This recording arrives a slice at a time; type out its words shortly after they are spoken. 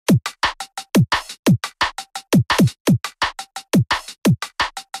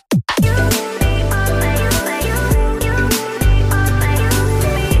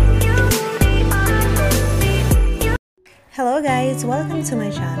guys, welcome to my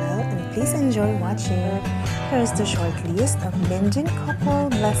channel and please enjoy watching. Here's the short list of Binjin couple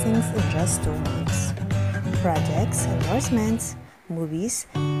blessings in just 2 months. Projects, endorsements, movies,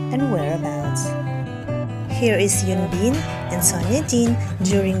 and whereabouts. Here is Hyunbin and Sonyejin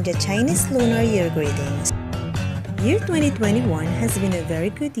during the Chinese Lunar Year greetings. Year 2021 has been a very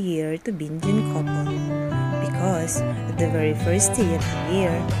good year to Binjin couple because at the very first day of the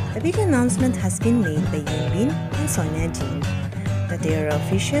year, a big announcement has been made by Hyunbin and Sonyejin that they are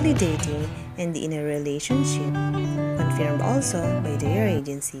officially dating and in a relationship, confirmed also by their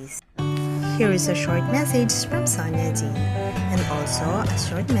agencies. Here is a short message from Sonyejin and also a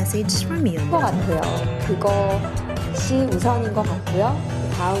short message from Hyunbin. 것 같아요. 그것이 우선인 것 같고요.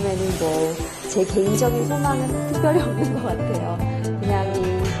 그 다음에는 뭐 제 개인적인 소망은 특별히 없는 것 같아요. 그냥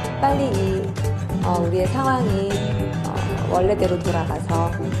빨리 우리의 상황이 원래대로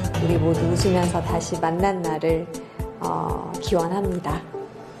돌아가서 우리 모두 웃으면서 다시 만난 날을 기원합니다.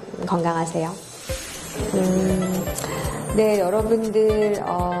 건강하세요. 네, 여러분들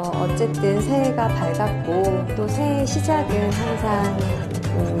어쨌든 새해가 밝았고 또 새해 시작은 항상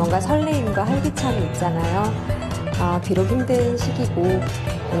뭔가 설레임과 활기참이 있잖아요. 비록 힘든 시기고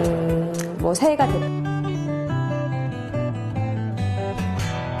뭐 새해가 됐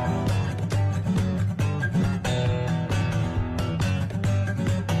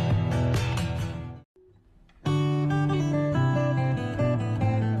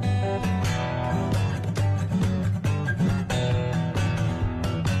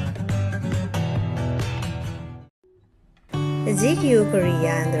GQ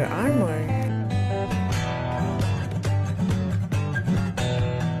Korea Under Armour.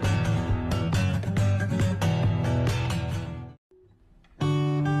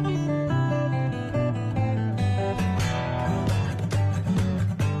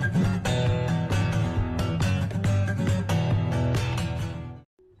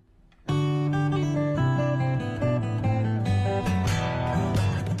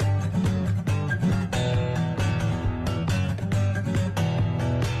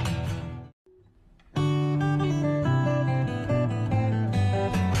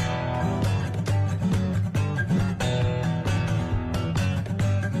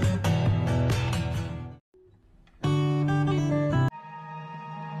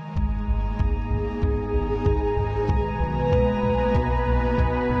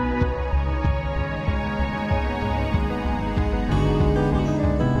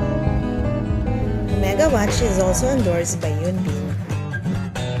 Mega Watch is also endorsed by Hyunbin.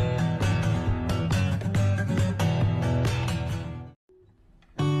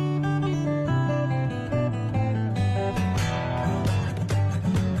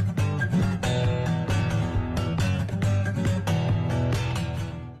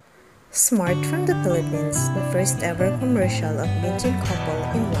 Smart from the Philippines, the first ever commercial of Binjin couple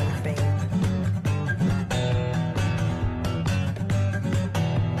in one frame.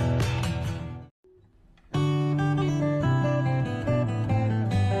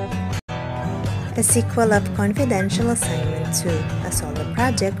 A sequel of Confidential Assignment 2, a solo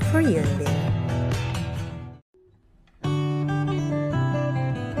project for Hyunbin.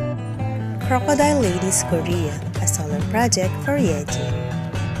 Crocodile Ladies Korea, a solo project for Yejin.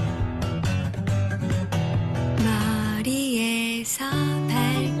 머리에서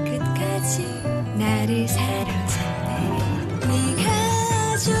발끝까지 나를 사로잡네. 네가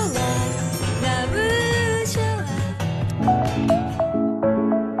좋아, 너무 좋아.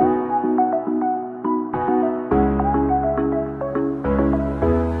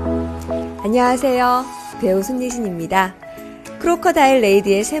 안녕하세요. 배우 손예진입니다. 크로커다일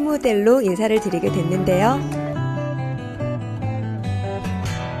레이디의 새 모델로 인사를 드리게 됐는데요.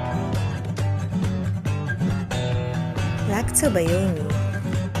 Lacto Bayomi.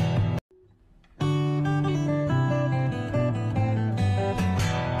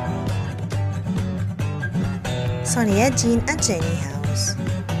 Sonyejin at Jenny House.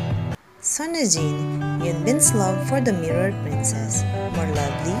 Sonyejin, Hyunbin's love for the Mirror Princess, more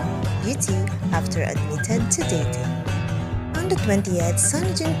lovely, beauty after admitted to dating. On the 20th,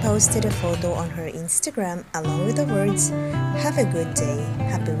 Sonyejin posted a photo on her Instagram along with the words, "Have a good day,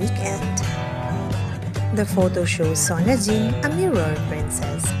 happy weekend." The photo shows Sonyejin, a mirror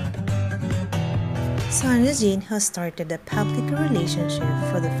princess. Sonyejin has started a public relationship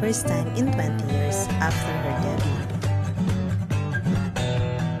for the first time in 20 years after her debut.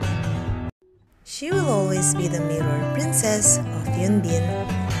 She will always be the mirror princess of Hyunbin